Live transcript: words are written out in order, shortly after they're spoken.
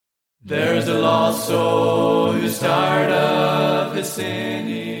There's a lost soul who's tired of his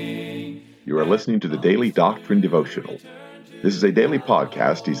sinning. You are listening to the Daily Doctrine Devotional. This is a daily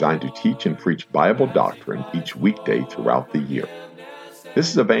podcast designed to teach and preach Bible doctrine each weekday throughout the year. This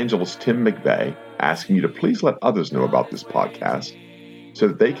is Evangelist Tim McVeigh asking you to please let others know about this podcast so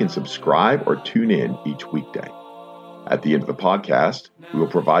that they can subscribe or tune in each weekday. At the end of the podcast, we will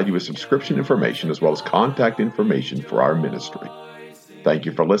provide you with subscription information as well as contact information for our ministry. Thank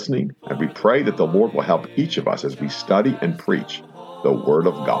you for listening, and we pray that the Lord will help each of us as we study and preach the Word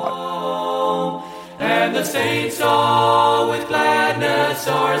of God. And the saints all with gladness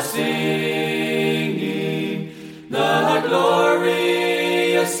are singing the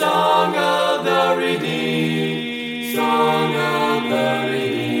glorious song of the redeemed, song of the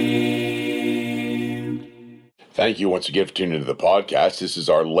redeemed. Thank you once again for tuning into the podcast. This is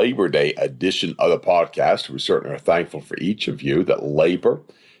our Labor Day edition of the podcast. We certainly are thankful for each of you that labor,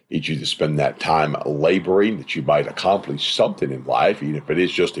 each of you that spend that time laboring, that you might accomplish something in life, even if it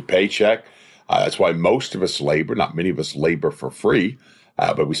is just a paycheck. That's why most of us labor. Not many of us labor for free,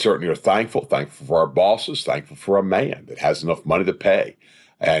 but we certainly are thankful for our bosses, thankful for a man that has enough money to pay.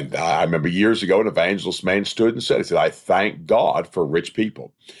 And I remember years ago, an evangelist man stood and said, I thank God for rich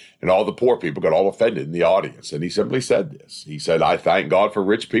people. And all the poor people got all offended in the audience. And he simply said this. He said, I thank God for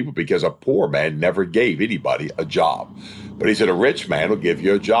rich people because a poor man never gave anybody a job. But he said, a rich man will give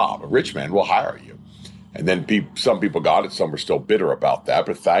you a job. A rich man will hire you. And then some people got it. Some are still bitter about that.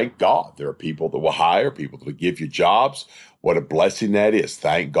 But thank God there are people that will hire, people that will give you jobs. What a blessing that is.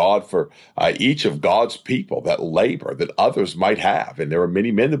 Thank God for each of God's people that labor that others might have. And there are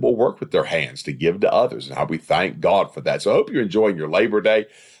many men that will work with their hands to give to others. And how we thank God for that. So I hope you're enjoying your Labor Day.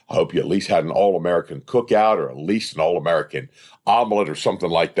 I hope you at least had an All-American cookout or at least an All-American omelet or something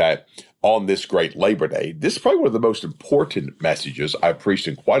like that on this great Labor Day. This is probably one of the most important messages I've preached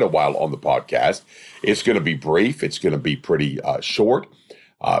in quite a while on the podcast. It's going to be brief. It's going to be pretty short.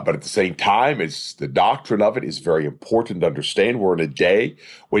 But at the same time, it's the doctrine of it is very important to understand. We're in a day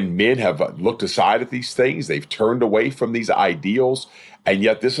when men have looked aside at these things. They've turned away from these ideals. And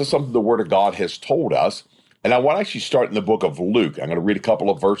yet this is something the Word of God has told us. And I want to actually start in the book of Luke. I'm going to read a couple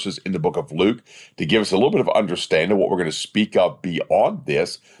of verses in the book of Luke to give us a little bit of understanding of what we're going to speak of beyond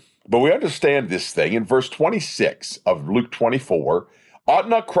this. But we understand this thing in verse 26 of Luke 24. Ought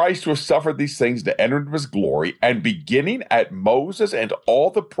not Christ to have suffered these things to enter into his glory? And beginning at Moses and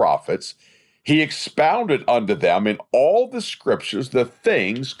all the prophets, he expounded unto them in all the scriptures the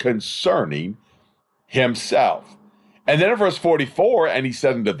things concerning himself. And then in verse 44, and he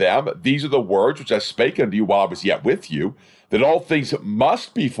said unto them, these are the words which I spake unto you while I was yet with you, that all things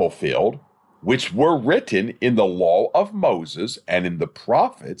must be fulfilled, which were written in the law of Moses and in the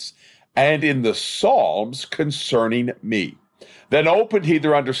prophets and in the Psalms concerning me. Then opened he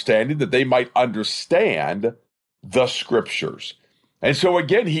their understanding that they might understand the scriptures. And so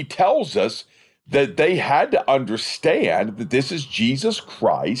again, he tells us that they had to understand that this is Jesus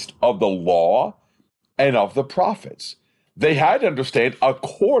Christ of the law and of the prophets. They had to understand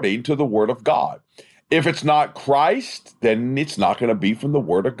according to the word of God. If it's not Christ, then it's not going to be from the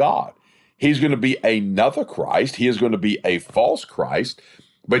word of God. He's going to be another Christ. He is going to be a false Christ.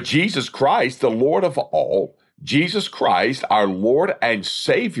 But Jesus Christ, the Lord of all, Jesus Christ, our Lord and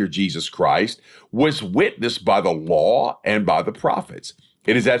Savior Jesus Christ, was witnessed by the law and by the prophets.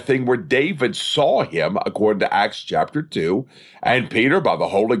 It is that thing where David saw him, according to Acts chapter 2, and Peter, by the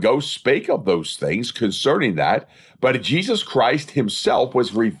Holy Ghost, spake of those things concerning that. But Jesus Christ himself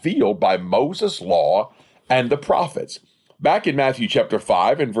was revealed by Moses' law and the prophets. Back in Matthew chapter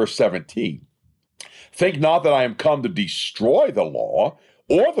 5 and verse 17, think not that I am come to destroy the law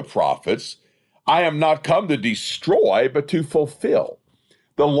or the prophets. I am not come to destroy, but to fulfill.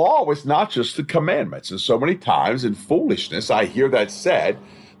 The law was not just the commandments. And so many times in foolishness, I hear that said,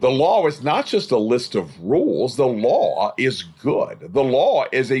 the law is not just a list of rules. The law is good. The law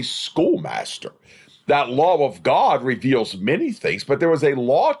is a schoolmaster. That law of God reveals many things, but there was a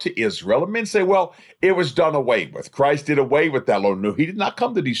law to Israel. And men say, well, it was done away with. Christ did away with that law. No, he did not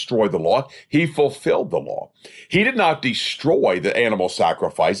come to destroy the law. He fulfilled the law. He did not destroy the animal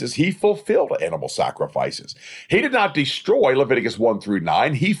sacrifices. He fulfilled animal sacrifices. He did not destroy Leviticus 1 through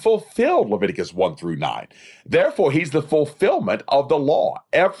 9. He fulfilled Leviticus 1 through 9. Therefore, he's the fulfillment of the law.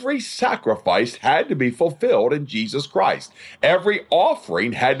 Every sacrifice had to be fulfilled in Jesus Christ. Every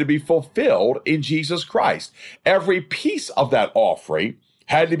offering had to be fulfilled in Jesus Christ. Every piece of that offering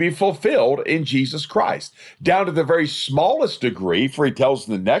had to be fulfilled in Jesus Christ, down to the very smallest degree, for he tells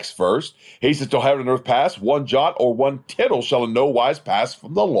in the next verse, he says, till heaven and earth pass, one jot or one tittle shall in no wise pass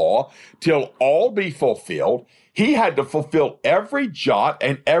from the law, till all be fulfilled. He had to fulfill every jot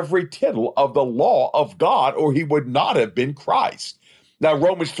and every tittle of the law of God, or he would not have been Christ. Now,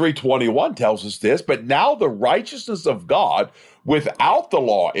 Romans 3:21 tells us this, but now the righteousness of God without the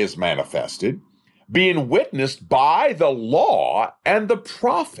law is manifested, being witnessed by the law and the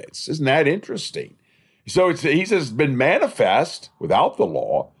prophets. Isn't that interesting? So he says it's been manifest without the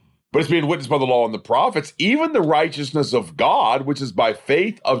law, but it's being witnessed by the law and the prophets, even the righteousness of God, which is by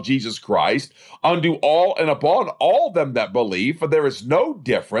faith of Jesus Christ, unto all and upon all them that believe, for there is no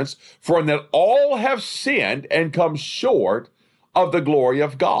difference, for in that all have sinned and come short of the glory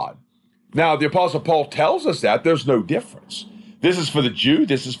of God. Now, the Apostle Paul tells us that there's no difference. This is for the Jew,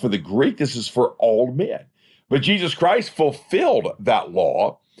 this is for the Greek, this is for all men. But Jesus Christ fulfilled that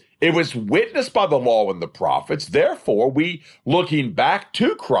law. It was witnessed by the law and the prophets. Therefore, we, looking back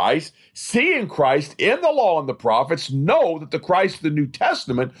to Christ, seeing Christ in the law and the prophets, know that the Christ of the New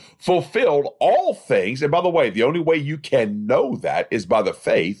Testament fulfilled all things. And by the way, the only way you can know that is by the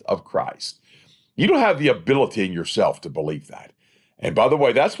faith of Christ. You don't have the ability in yourself to believe that. And by the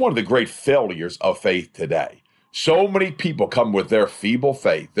way, that's one of the great failures of faith today. So many people come with their feeble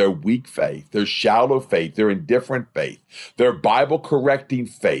faith, their weak faith, their shallow faith, their indifferent faith, their Bible-correcting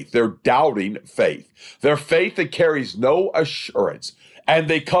faith, their doubting faith, their faith that carries no assurance. And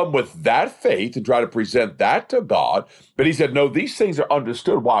they come with that faith and try to present that to God. But he said, no, these things are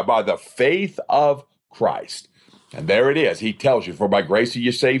understood. Why? By the faith of Christ. And there it is. He tells you, for by grace are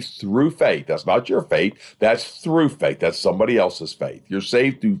you saved through faith. That's not your faith. That's through faith. That's somebody else's faith. You're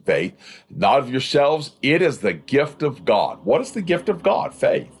saved through faith, not of yourselves. It is the gift of God. What is the gift of God?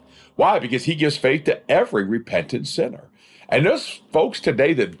 Faith. Why? Because he gives faith to every repentant sinner. And there's folks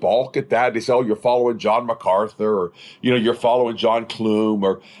today that balk at that. They say, oh, you're following John MacArthur, or, you're following John Clume,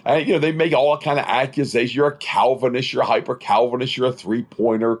 or, they make all kind of accusations. You're a Calvinist, you're a hyper-Calvinist, you're a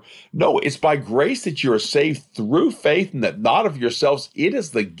three-pointer. No, it's by grace that you are saved through faith, and that not of yourselves. It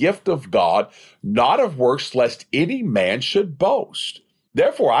is the gift of God, not of works, lest any man should boast.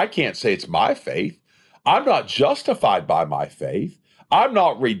 Therefore, I can't say it's my faith. I'm not justified by my faith. I'm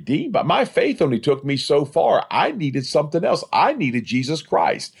not redeemed, but my faith only took me so far. I needed something else. I needed Jesus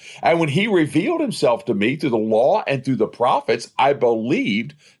Christ. And when he revealed himself to me through the law and through the prophets, I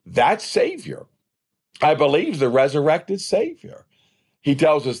believed that Savior. I believed the resurrected Savior. He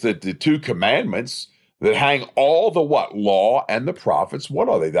tells us that the two commandments that hang all the what? Law and the prophets. What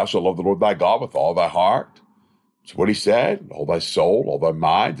are they? Thou shalt love the Lord thy God with all thy heart. That's what he said. All thy soul, all thy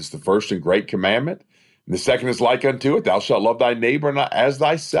mind. It's the first and great commandment. And the second is like unto it, thou shalt love thy neighbor as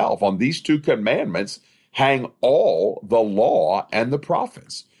thyself. On these two commandments hang all the law and the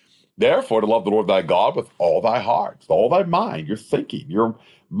prophets. Therefore, to love the Lord thy God with all thy heart, with all thy mind, your thinking, your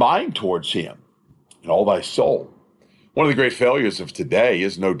mind towards him, and all thy soul. One of the great failures of today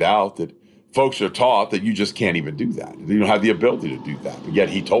is no doubt that folks are taught that you just can't even do that. You don't have the ability to do that. But yet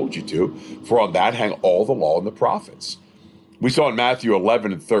he told you to, for on that hang all the law and the prophets. We saw in Matthew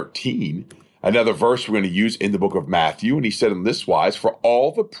 11 and 13, another verse we're going to use in the book of Matthew, and he said in this wise, for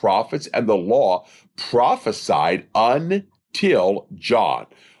all the prophets and the law prophesied until John.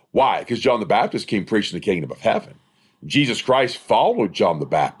 Why? Because John the Baptist came preaching the kingdom of heaven. Jesus Christ followed John the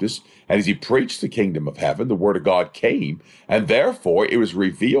Baptist, and as he preached the kingdom of heaven, the word of God came, and therefore it was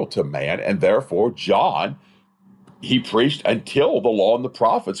revealed to man, and therefore John, he preached until the law and the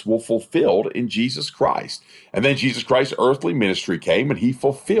prophets were fulfilled in Jesus Christ. And then Jesus Christ's earthly ministry came, and he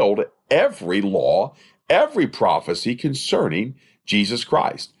fulfilled every law, every prophecy concerning Jesus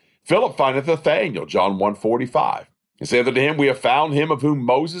Christ. Philip findeth Nathanael, John 1:45, and saith unto him, we have found him of whom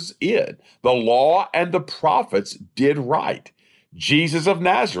Moses is, the law and the prophets did write, Jesus of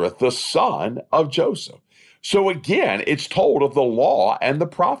Nazareth, the son of Joseph. So again, it's told of the law and the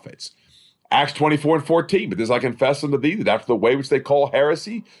prophets. Acts 24 and 14, but this I confess unto thee, that after the way which they call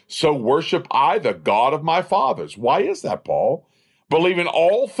heresy, so worship I the God of my fathers. Why is that, Paul? Believing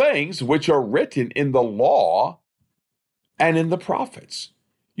all things which are written in the law and in the prophets.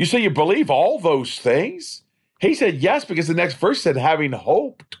 You say you believe all those things? He said yes, because the next verse said, having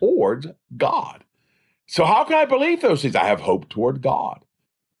hope towards God. So how can I believe those things? I have hope toward God.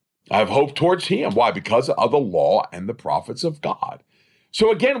 I have hope towards him. Why? Because of the law and the prophets of God. So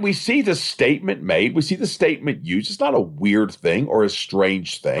again, we see the statement made. We see the statement used. It's not a weird thing or a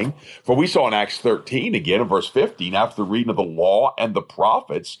strange thing. For we saw in Acts 13, again in verse 15, after the reading of the law and the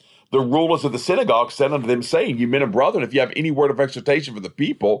prophets, the rulers of the synagogue said unto them, saying, you men and brethren, if you have any word of exhortation for the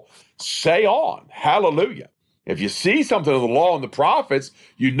people, say on. Hallelujah. If you see something of the law and the prophets,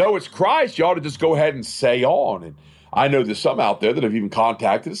 you know it's Christ, you ought to just go ahead and say on. And I know there's some out there that have even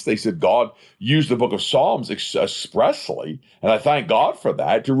contacted us. They said God used the book of Psalms expressly, and I thank God for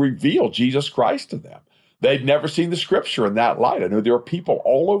that, to reveal Jesus Christ to them. They'd never seen the scripture in that light. I know there are people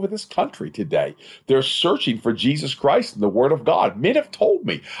all over this country today. They're searching for Jesus Christ and the Word of God. Men have told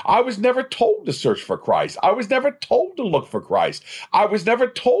me, I was never told to search for Christ. I was never told to look for Christ. I was never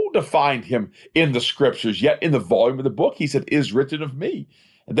told to find him in the scriptures. Yet in the volume of the book, he said, is written of me.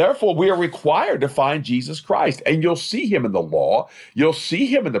 And therefore, we are required to find Jesus Christ. And you'll see him in the law. You'll see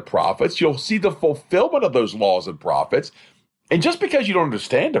him in the prophets. You'll see the fulfillment of those laws and prophets. And just because you don't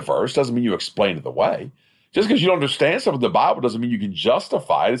understand a verse doesn't mean you explain it away. Just because you don't understand something in the Bible doesn't mean you can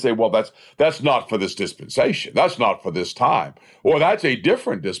justify it and say, well, that's not for this dispensation. That's not for this time. Or that's a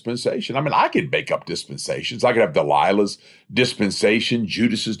different dispensation. I mean, I could make up dispensations. I could have Delilah's dispensation,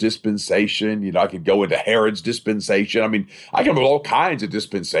 Judas's dispensation. I could go into Herod's dispensation. I mean, I can have all kinds of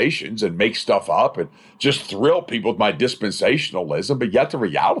dispensations and make stuff up and just thrill people with my dispensationalism. But yet the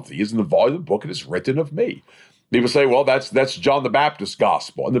reality is in the volume of the book, it is written of me. People say, well, that's John the Baptist's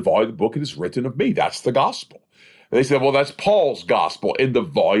gospel. In the volume of the book, it is written of me. That's the gospel. And they say, well, that's Paul's gospel. In the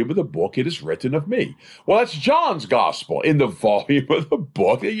volume of the book, it is written of me. Well, that's John's gospel. In the volume of the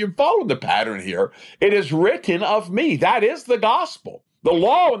book, you're following the pattern here. It is written of me. That is the gospel. The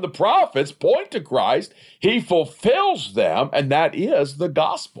law and the prophets point to Christ. He fulfills them, and that is the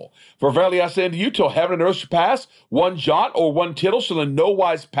gospel. For verily I say unto you, till heaven and earth shall pass, one jot or one tittle shall in no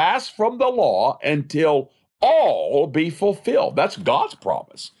wise pass from the law until all be fulfilled. That's God's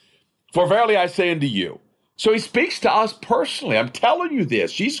promise. For verily I say unto you. So he speaks to us personally. I'm telling you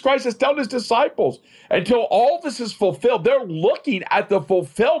this. Jesus Christ is telling his disciples, until all this is fulfilled, they're looking at the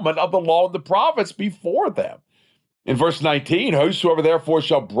fulfillment of the law and the prophets before them. In verse 19, whosoever therefore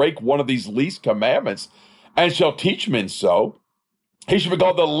shall break one of these least commandments and shall teach men so, he shall be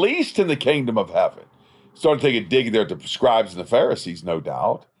called the least in the kingdom of heaven. Started taking a dig there at the scribes and the Pharisees, no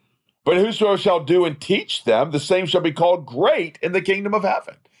doubt. But whosoever shall do and teach them, the same shall be called great in the kingdom of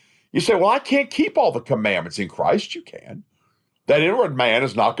heaven. You say, well, I can't keep all the commandments. In Christ you can. That inward man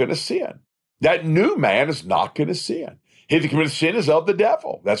is not going to sin. That new man is not going to sin. He that committeth sin is of the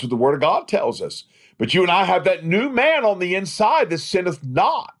devil. That's what the word of God tells us. But you and I have that new man on the inside that sinneth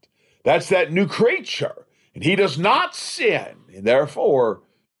not. That's that new creature. And he does not sin. And therefore,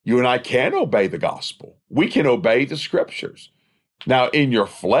 you and I can obey the gospel. We can obey the scriptures. Now, in your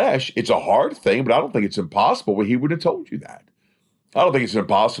flesh, it's a hard thing, but I don't think it's impossible. Well, he would have told you that. I don't think it's an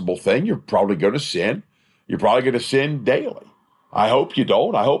impossible thing. You're probably going to sin. You're probably going to sin daily. I hope you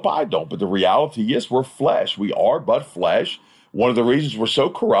don't. I hope I don't. But the reality is we're flesh. We are but flesh. One of the reasons we're so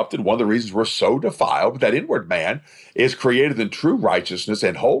corrupted, one of the reasons we're so defiled, but that inward man is created in true righteousness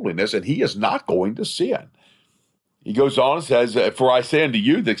and holiness, and he is not going to sin. He goes on and says, for I say unto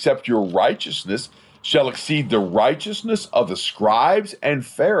you that except your righteousness shall exceed the righteousness of the scribes and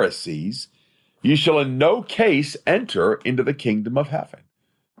Pharisees, you shall in no case enter into the kingdom of heaven.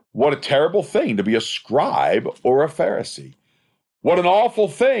 What a terrible thing to be a scribe or a Pharisee. What an awful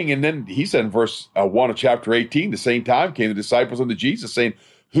thing. And then he said in verse 1 of chapter 18, the same time came the disciples unto Jesus saying,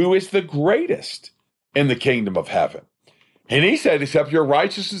 who is the greatest in the kingdom of heaven? And he said, except your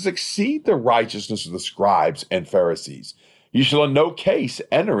righteousness exceed the righteousness of the scribes and Pharisees, you shall in no case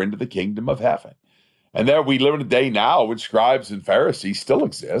enter into the kingdom of heaven. And there we live in a day now when scribes and Pharisees still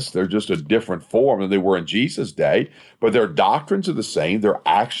exist. They're just a different form than they were in Jesus' day, but their doctrines are the same. Their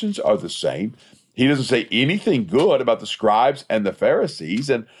actions are the same. He doesn't say anything good about the scribes and the Pharisees,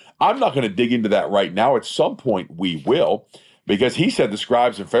 and I'm not going to dig into that right now. At some point we will, because he said the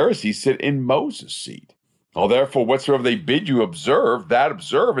scribes and Pharisees sit in Moses' seat. Well, therefore, whatsoever they bid you observe, that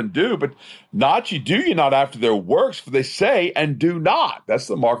observe and do, but not you do you not after their works, for they say and do not. That's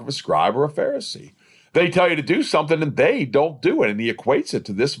the mark of a scribe or a Pharisee. They tell you to do something and they don't do it, and he equates it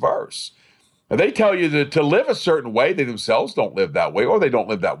to this verse. And they tell you to live a certain way, they themselves don't live that way, or they don't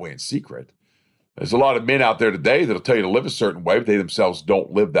live that way in secret. There's a lot of men out there today that'll tell you to live a certain way, but they themselves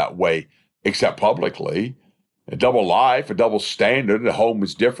don't live that way except publicly. A double life, a double standard, and home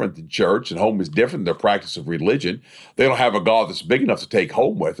is different than church, and home is different than their practice of religion. They don't have a God that's big enough to take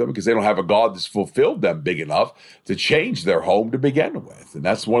home with them because they don't have a God that's fulfilled them big enough to change their home to begin with. And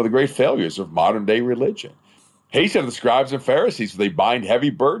that's one of the great failures of modern day religion. He said the scribes and Pharisees, they bind heavy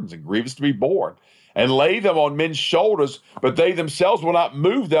burdens and grievous to be borne, and lay them on men's shoulders, but they themselves will not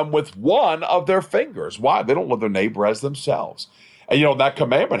move them with one of their fingers. Why? They don't love their neighbor as themselves. And that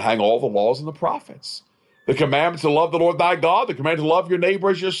commandment hang all the laws and the prophets. The commandments to love the Lord thy God, the command to love your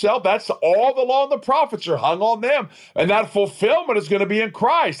neighbor as yourself, that's all the law and the prophets are hung on them. And that fulfillment is going to be in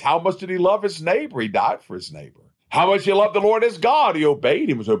Christ. How much did he love his neighbor? He died for his neighbor. How much he loved the Lord his God? He obeyed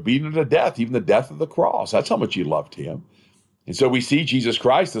him, was obedient to death, even the death of the cross. That's how much he loved him. And so we see Jesus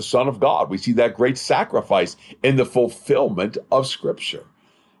Christ, the Son of God. We see that great sacrifice in the fulfillment of Scripture.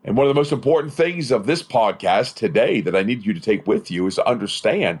 And one of the most important things of this podcast today that I need you to take with you is to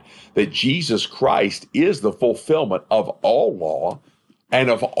understand that Jesus Christ is the fulfillment of all law and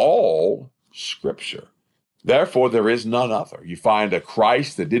of all Scripture. Therefore, there is none other. You find a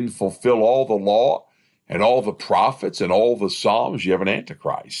Christ that didn't fulfill all the law and all the prophets and all the Psalms, you have an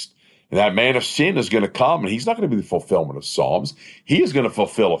Antichrist. And that man of sin is going to come, and he's not going to be the fulfillment of Psalms. He is going to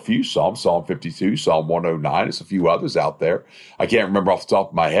fulfill a few Psalms, Psalm 52, Psalm 109, there's a few others out there. I can't remember off the top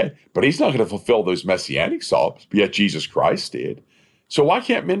of my head, but he's not going to fulfill those messianic Psalms, but yet Jesus Christ did. So why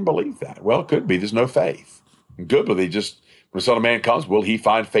can't men believe that? Well, it could be there's no faith. Good, but when the Son of Man comes, will he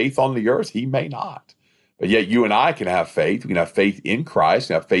find faith on the earth? He may not. But yet you and I can have faith. We can have faith in Christ,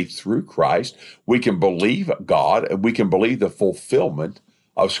 and have faith through Christ. We can believe God, and we can believe the fulfillment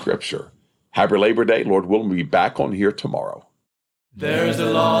of Scripture. Happy Labor Day. Lord willing, we'll be back on here tomorrow. There's a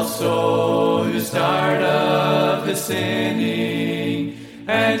lost soul who's tired of his sinning,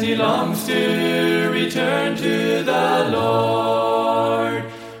 and he longs to return to the Lord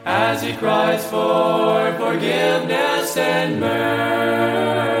as he cries for forgiveness and mercy.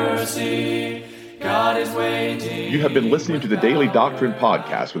 God is waiting. You have been listening to the Daily Doctrine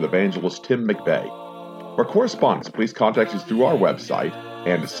Podcast with Evangelist Tim McVeigh. For correspondence, please contact us through our website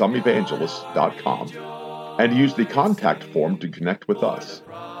and someevangelists.com, and use the contact form to connect with us.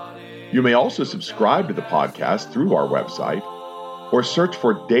 You may also subscribe to the podcast through our website, or search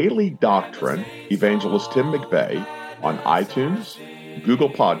for Daily Doctrine Evangelist Tim McVeigh on iTunes, Google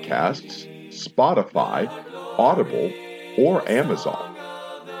Podcasts, Spotify, Audible, or Amazon.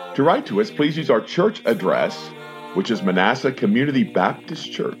 To write to us, please use our church address, which is Manasseh Community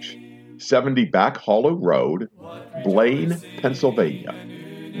Baptist Church, 70 Back Hollow Road, Blaine, Pennsylvania,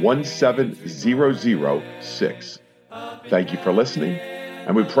 17006. Thank you for listening,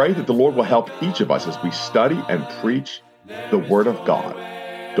 and we pray that the Lord will help each of us as we study and preach the Word of God.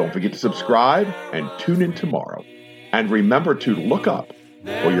 Don't forget to subscribe and tune in tomorrow. And remember to look up,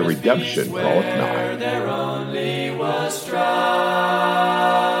 for your redemption draweth nigh. There only was strife.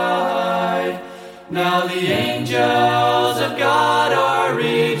 Now the angels of God are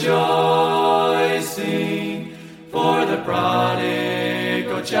rejoicing, for the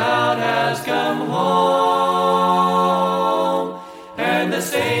prodigal child has come home, and the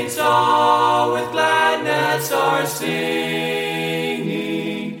saints all with gladness are singing.